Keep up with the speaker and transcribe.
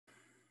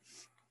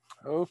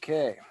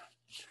Okay.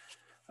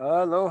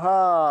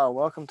 Aloha.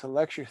 Welcome to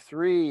lecture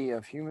 3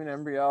 of human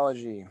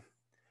embryology.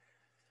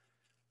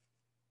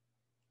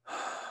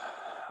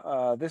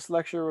 This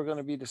lecture we're going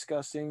to be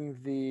discussing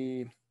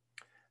the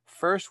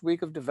first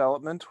week of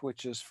development,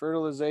 which is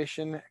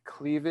fertilization,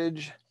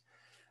 cleavage,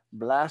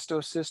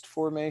 blastocyst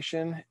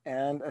formation,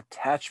 and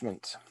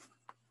attachment.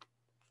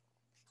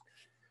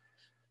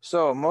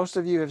 So most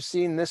of you have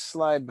seen this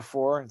slide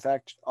before. In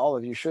fact, all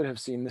of you should have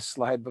seen this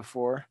slide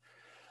before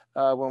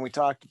when we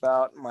talked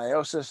about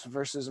meiosis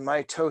versus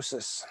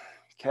mitosis.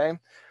 Okay,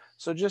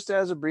 so just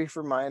as a brief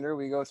reminder,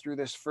 we go through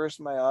this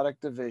first meiotic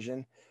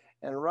division,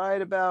 and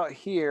right about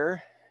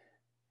here,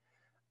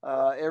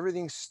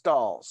 everything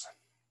stalls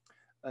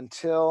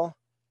until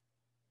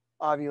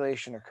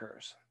ovulation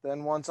occurs.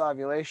 Then once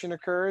ovulation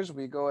occurs,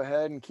 we go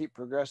ahead and keep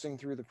progressing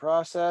through the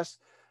process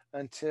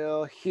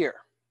until here.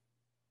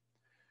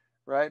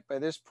 Right, by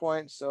this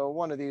point, so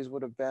one of these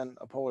would have been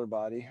a polar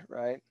body,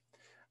 right?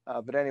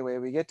 But anyway,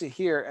 we get to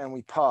here and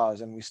we pause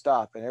and we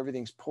stop, and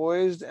everything's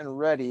poised and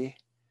ready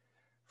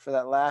for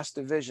that last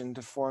division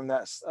to form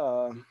that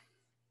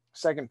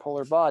second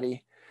polar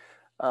body.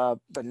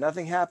 But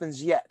nothing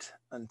happens yet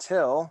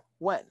until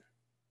when?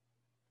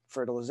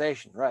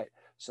 Fertilization, right?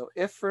 So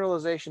if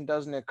fertilization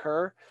doesn't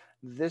occur,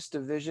 this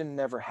division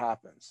never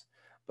happens.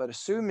 But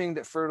assuming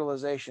that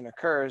fertilization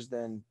occurs,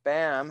 then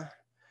bam,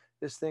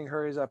 this thing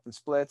hurries up and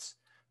splits.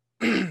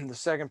 The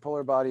second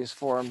polar body is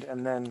formed,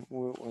 and then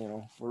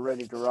we're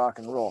ready to rock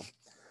and roll.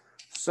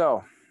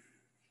 So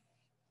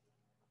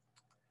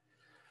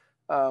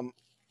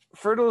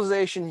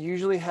fertilization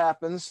usually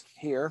happens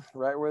here,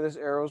 right where this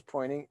arrow is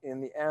pointing,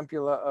 in the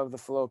ampulla of the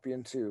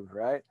fallopian tube,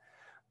 right?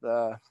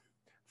 The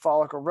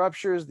follicle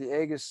ruptures, the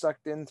egg is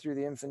sucked in through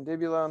the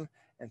infundibulum,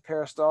 and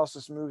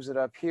peristalsis moves it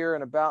up here.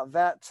 And about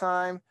that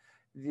time,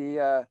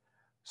 the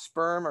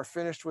sperm are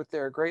finished with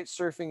their great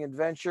surfing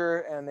adventure,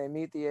 and they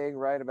meet the egg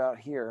right about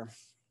here.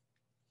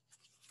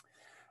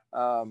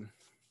 At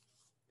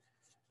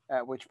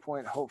which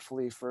point,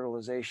 hopefully,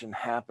 fertilization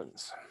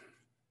happens.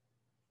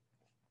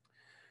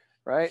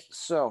 Right?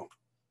 So,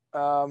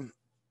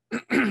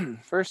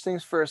 first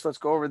things first, let's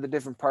go over the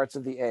different parts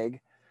of the egg.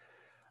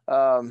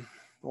 So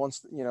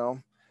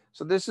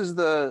this is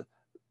the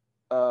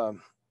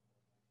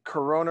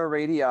corona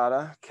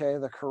radiata. Okay,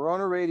 the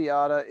corona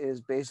radiata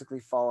is basically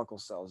follicle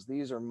cells.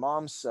 These are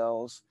mom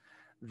cells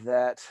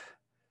that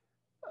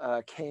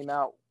came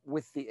out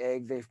with the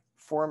egg. They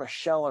form a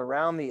shell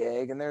around the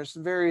egg, and there's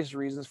various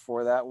reasons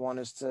for that. One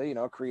is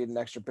to create an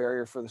extra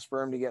barrier for the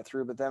sperm to get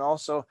through, but then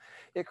also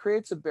it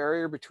creates a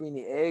barrier between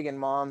the egg and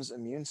mom's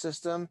immune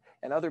system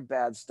and other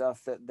bad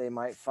stuff that they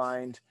might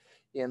find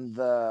in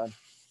the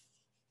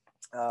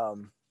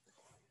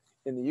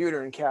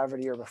uterine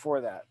cavity or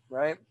before that,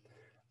 right?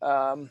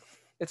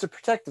 It's a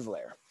protective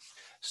layer.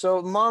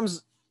 So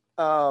mom's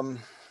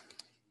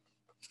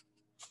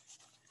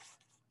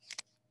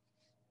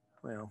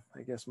well,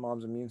 I guess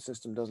mom's immune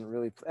system doesn't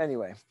really.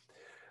 Anyway,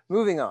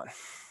 moving on.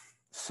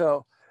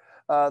 So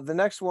the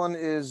next one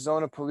is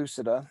zona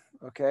pellucida.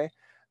 Okay,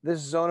 this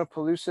zona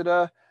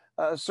pellucida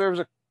serves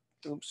a.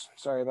 Oops,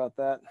 sorry about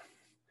that.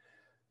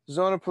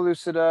 Zona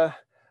pellucida.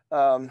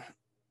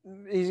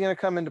 He's going to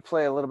come into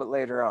play a little bit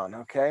later on.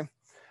 Okay,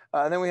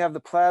 and then we have the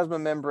plasma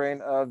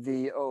membrane of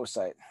the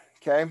oocyte.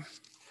 Okay,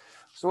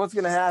 so what's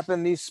going to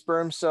happen? These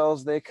sperm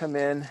cells, they come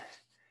in,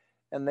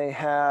 and they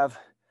have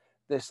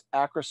this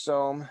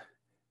acrosome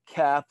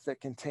cap that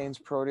contains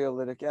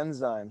proteolytic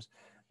enzymes.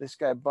 This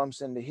guy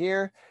bumps into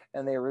here,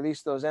 and they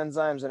release those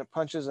enzymes, and it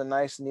punches a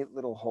nice, neat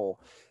little hole.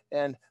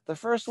 And the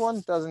first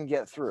one doesn't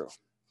get through.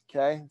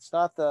 Okay, it's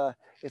not the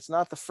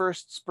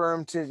first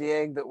sperm to the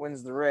egg that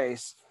wins the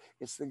race.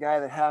 It's the guy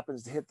that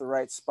happens to hit the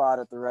right spot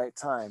at the right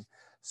time.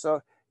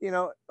 So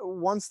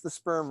once the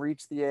sperm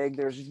reach the egg,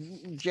 there's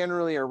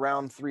generally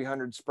around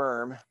 300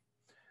 sperm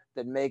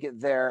that make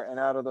it there, and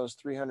out of those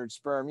 300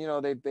 sperm,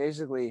 they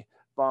basically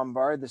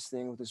bombard this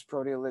thing with this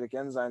proteolytic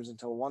enzymes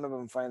until one of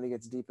them finally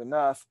gets deep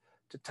enough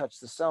to touch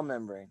the cell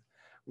membrane.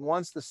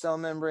 Once the cell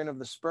membrane of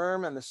the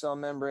sperm and the cell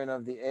membrane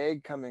of the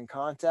egg come in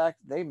contact,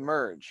 they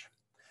merge.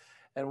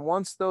 And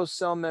once those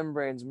cell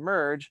membranes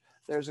merge,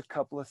 there's a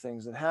couple of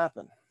things that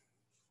happen.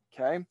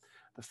 Okay,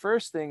 the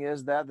first thing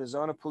is that the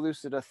zona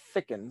pellucida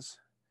thickens.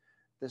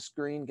 This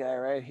green guy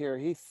right here,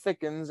 he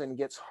thickens and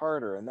gets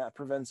harder, and that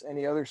prevents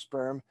any other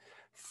sperm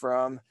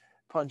from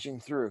punching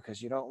through,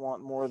 because you don't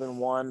want more than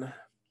one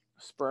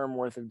sperm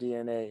worth of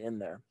DNA in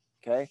there.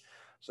 Okay,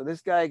 so this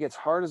guy gets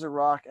hard as a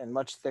rock and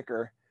much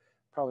thicker.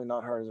 Probably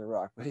not hard as a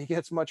rock, but he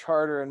gets much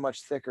harder and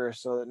much thicker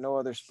so that no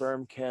other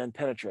sperm can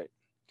penetrate.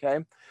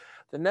 Okay,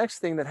 the next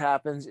thing that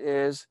happens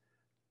is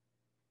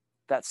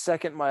that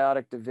second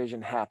meiotic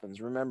division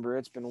happens. Remember,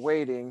 it's been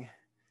waiting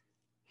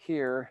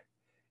here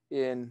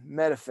in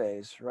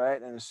metaphase,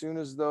 right? And as soon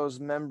as those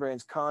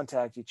membranes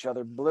contact each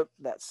other, blip,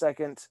 that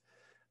second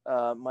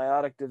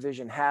meiotic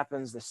division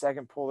happens, the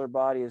second polar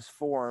body is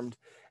formed,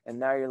 and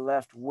now you're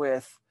left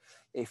with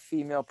a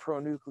female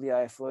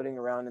pronuclei floating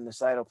around in the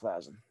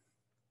cytoplasm.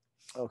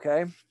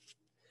 Okay?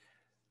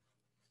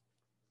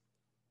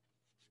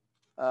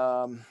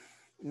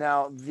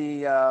 Now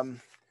the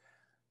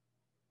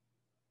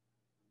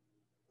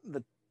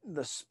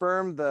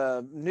sperm,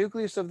 the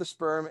nucleus of the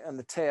sperm and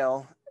the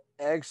tail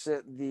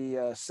exit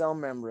the cell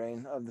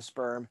membrane of the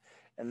sperm,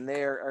 and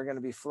they are going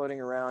to be floating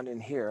around in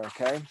here,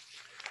 okay?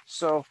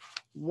 So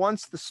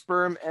once the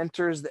sperm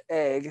enters the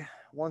egg,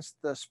 once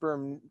the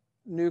sperm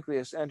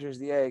nucleus enters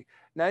the egg,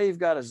 now you've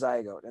got a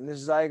zygote, and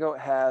this zygote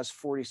has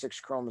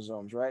 46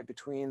 chromosomes, right,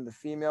 between the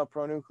female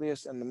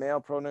pronucleus and the male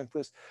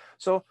pronucleus.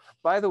 So,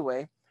 by the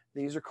way,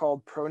 these are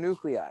called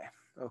pronuclei,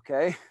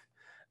 okay?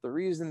 The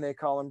reason they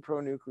call them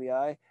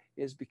pronuclei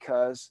is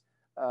because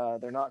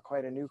they're not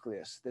quite a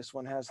nucleus. This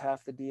one has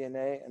half the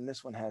DNA, and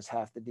this one has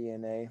half the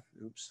DNA.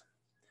 Oops.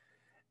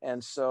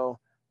 And so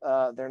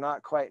they're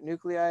not quite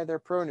nuclei, they're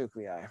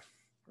pronuclei,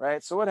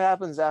 right? So what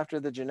happens after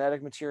the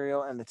genetic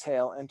material and the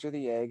tail enter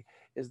the egg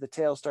is the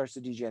tail starts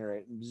to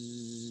degenerate.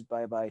 Bzzz,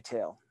 bye-bye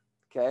tail,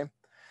 okay?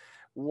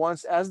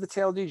 As the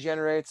tail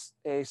degenerates,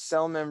 a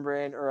cell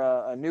membrane or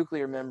a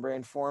nuclear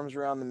membrane forms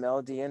around the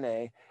male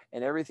DNA,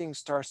 and everything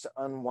starts to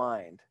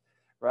unwind,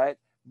 right?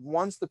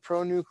 Once the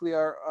pronuclei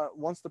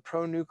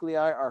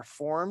are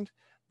formed,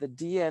 the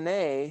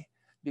DNA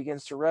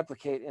begins to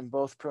replicate in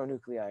both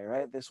pronuclei,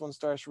 right? This one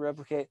starts to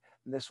replicate,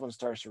 and this one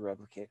starts to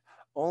replicate.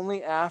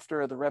 Only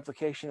after the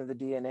replication of the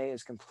DNA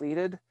is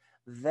completed,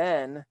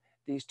 then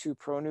these two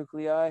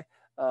pronuclei,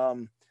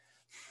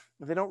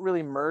 they don't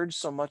really merge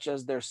so much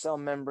as their cell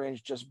membranes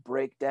just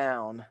break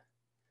down,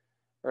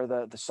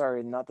 or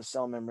sorry, not the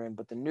cell membrane,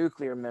 but the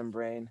nuclear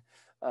membrane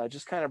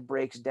just kind of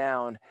breaks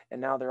down,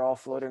 and now they're all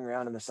floating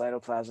around in the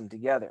cytoplasm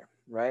together,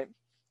 right?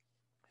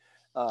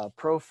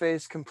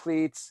 Prophase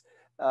completes,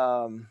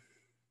 and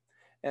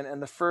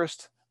the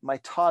first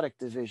mitotic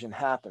division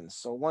happens.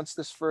 So once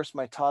this first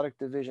mitotic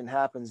division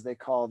happens, they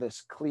call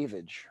this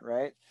cleavage,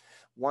 right?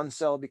 One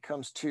cell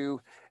becomes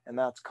two, and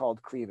that's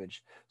called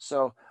cleavage.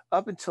 So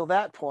up until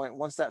that point,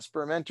 once that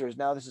sperm enters,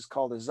 now this is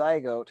called a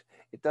zygote.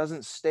 It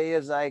doesn't stay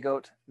a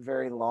zygote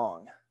very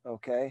long,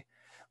 okay?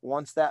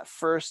 Once that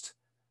first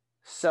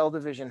cell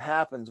division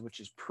happens, which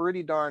is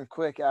pretty darn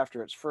quick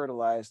after it's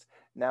fertilized,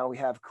 now we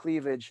have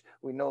cleavage.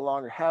 We no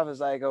longer have a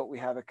zygote, we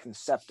have a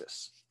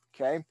conceptus,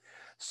 okay?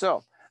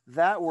 So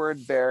that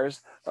word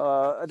bears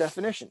a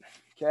definition,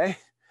 okay?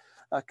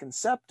 A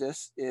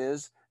conceptus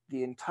is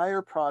the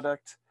entire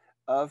product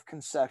of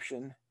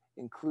conception,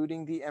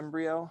 including the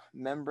embryo,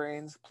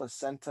 membranes,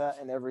 placenta,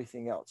 and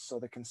everything else. So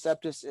the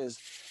conceptus is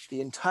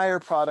the entire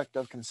product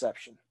of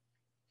conception,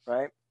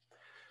 right?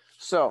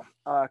 So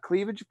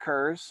cleavage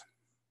occurs,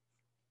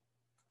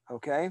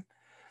 okay?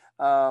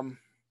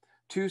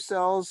 Two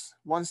cells,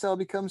 one cell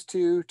becomes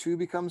two, two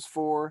becomes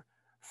four,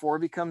 four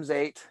becomes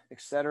eight, et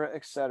cetera,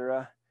 et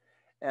cetera.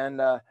 And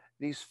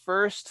these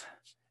first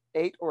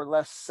eight or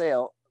less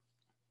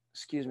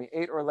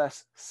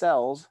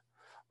cells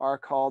are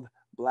called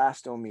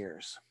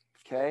blastomeres,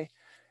 okay?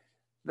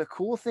 The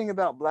cool thing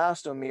about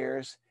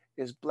blastomeres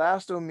is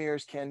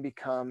blastomeres can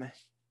become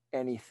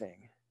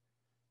anything,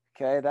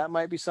 okay? That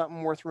might be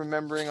something worth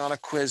remembering on a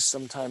quiz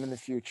sometime in the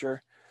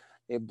future.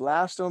 A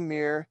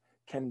blastomere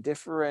can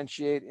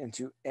differentiate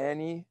into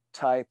any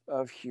type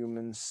of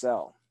human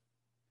cell,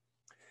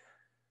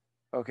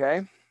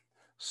 okay?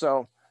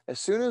 So as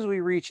soon as we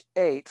reach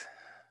 8,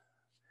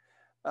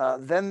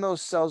 then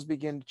those cells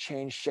begin to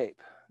change shape.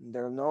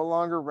 They're no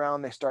longer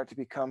round, they start to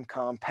become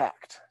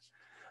compact,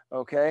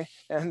 okay?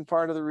 And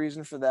part of the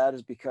reason for that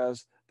is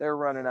because they're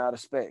running out of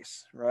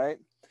space, right?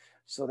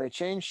 So they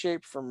change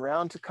shape from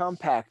round to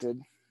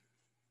compacted.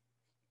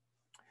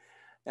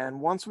 And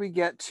once we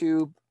get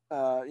to,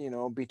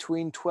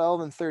 between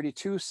 12 and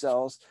 32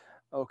 cells,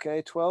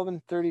 okay, 12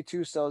 and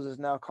 32 cells is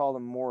now called a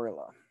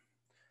morula,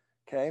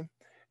 okay?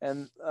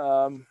 And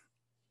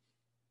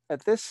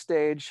at this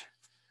stage,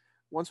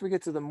 once we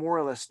get to the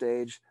morula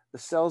stage, the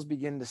cells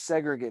begin to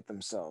segregate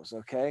themselves,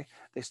 okay?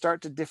 They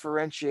start to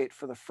differentiate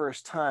for the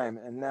first time,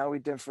 and now we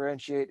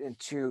differentiate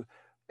into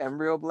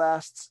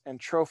embryoblasts and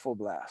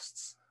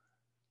trophoblasts,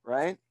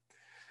 right?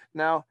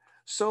 Now,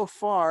 so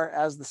far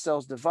as the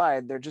cells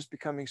divide, they're just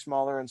becoming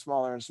smaller and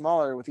smaller and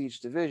smaller with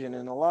each division,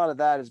 and a lot of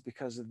that is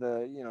because of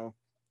the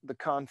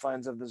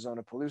confines of the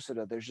zona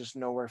pellucida. There's just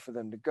nowhere for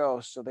them to go,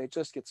 so they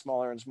just get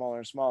smaller and smaller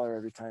and smaller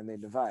every time they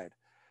divide,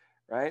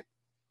 right?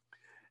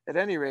 At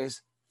any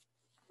rate,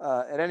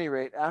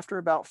 after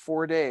about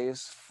 4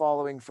 days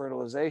following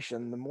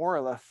fertilization, the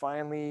morula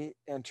finally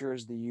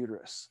enters the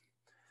uterus.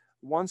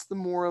 Once the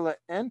morula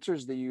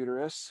enters the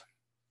uterus,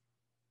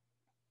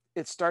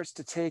 it starts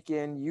to take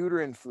in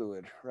uterine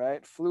fluid,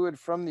 right? Fluid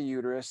from the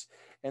uterus,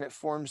 and it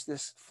forms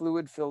this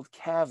fluid-filled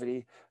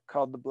cavity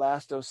called the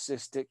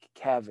blastocystic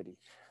cavity.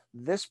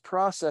 This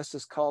process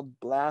is called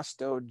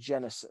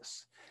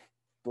blastogenesis.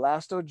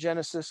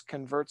 Blastogenesis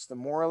converts the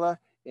morula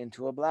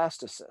into a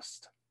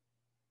blastocyst.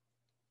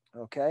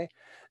 Okay,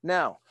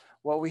 now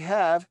what we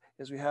have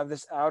is we have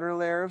this outer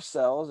layer of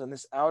cells, and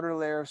this outer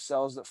layer of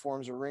cells that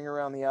forms a ring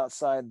around the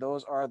outside,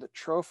 those are the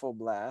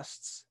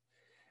trophoblasts.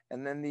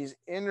 And then these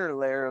inner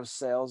layer of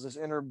cells, this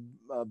inner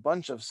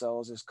bunch of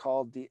cells is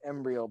called the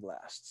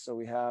embryoblasts. So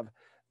we have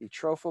the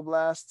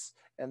trophoblasts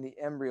and the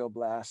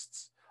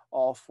embryoblasts,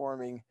 all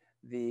forming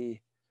the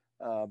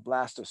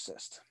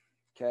blastocyst,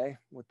 okay,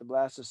 with the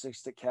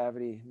blastocystic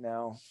cavity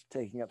now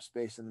taking up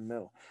space in the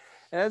middle.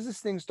 And as this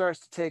thing starts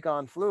to take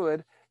on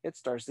fluid, it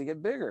starts to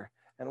get bigger.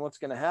 And what's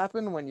going to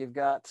happen when you've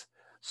got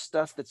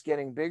stuff that's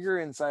getting bigger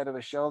inside of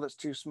a shell that's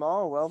too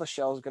small? Well, the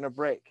shell is going to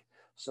break.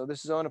 So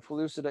this zona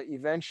pellucida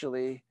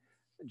eventually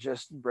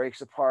just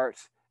breaks apart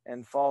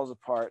and falls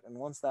apart. And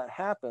once that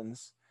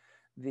happens,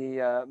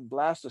 the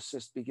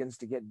blastocyst begins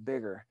to get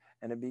bigger,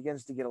 and it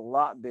begins to get a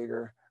lot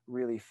bigger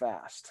really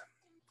fast.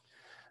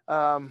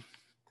 Now,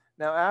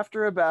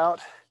 after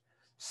about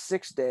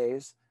 6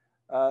 days,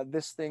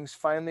 this thing's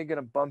finally going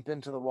to bump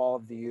into the wall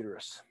of the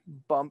uterus.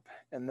 Bump,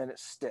 and then it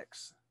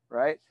sticks,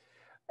 right?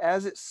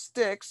 As it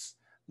sticks,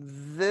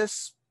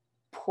 this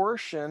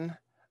portion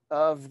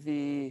of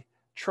the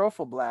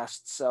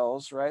trophoblast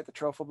cells, right? The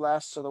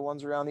trophoblasts are the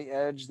ones around the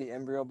edge, the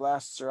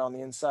embryoblasts are on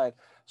the inside.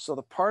 So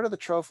the part of the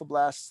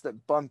trophoblasts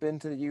that bump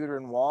into the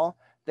uterine wall,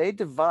 they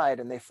divide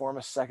and they form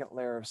a second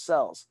layer of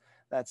cells.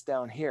 That's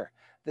down here.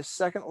 This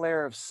second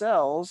layer of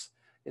cells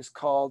is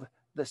called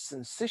the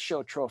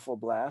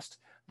syncytiotrophoblast.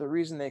 The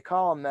reason they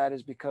call them that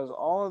is because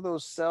all of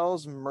those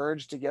cells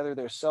merge together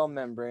their cell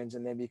membranes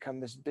and they become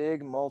this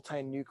big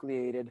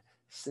multinucleated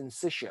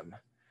syncytium,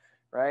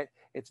 right?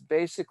 It's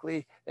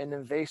basically an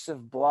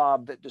invasive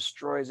blob that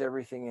destroys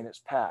everything in its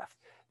path,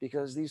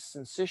 because these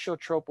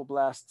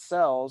syncytiotrophoblast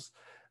cells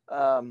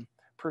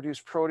produce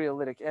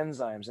proteolytic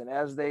enzymes, and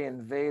as they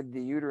invade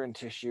the uterine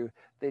tissue,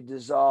 they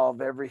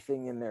dissolve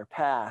everything in their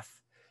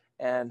path,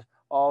 and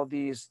all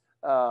these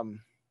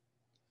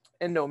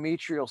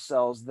endometrial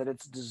cells that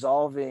it's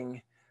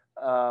dissolving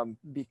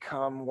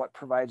become what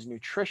provides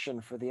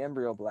nutrition for the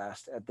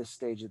embryoblast at this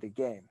stage of the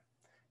game,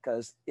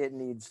 because it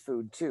needs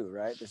food too,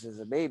 right? This is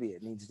a baby,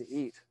 it needs to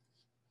eat.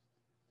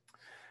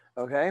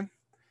 Okay.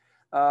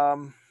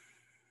 And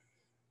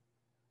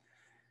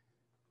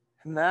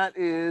that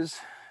is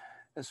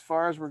as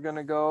far as we're going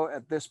to go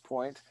at this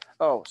point.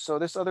 Oh, so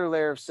this other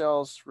layer of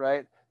cells,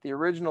 right? The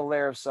original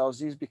layer of cells,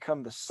 these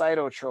become the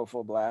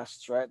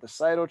cytotrophoblasts, right? The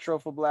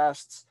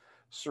cytotrophoblasts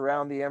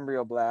surround the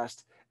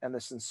embryoblast, and the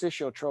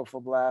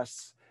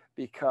syncytiotrophoblasts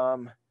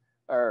become,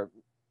 the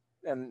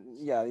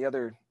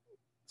other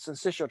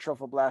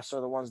syncytiotrophoblasts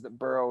are the ones that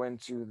burrow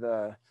into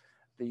the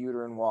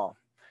uterine wall.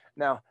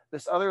 Now,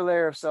 this other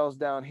layer of cells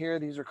down here,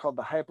 these are called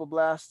the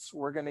hypoblasts.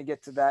 We're going to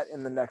get to that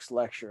in the next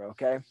lecture,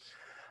 okay?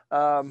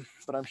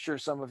 But I'm sure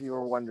some of you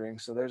are wondering,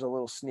 so there's a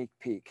little sneak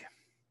peek,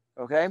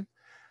 okay?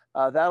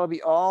 That'll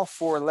be all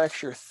for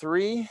lecture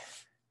 3.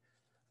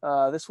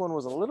 This one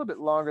was a little bit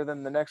longer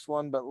than the next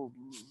one, but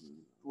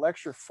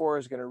lecture 4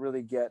 is going to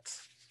really get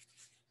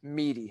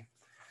meaty.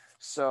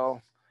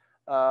 So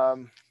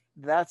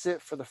that's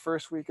it for the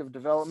first week of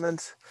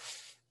development.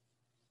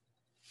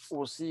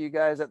 We'll see you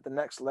guys at the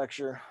next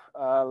lecture.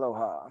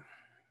 Aloha.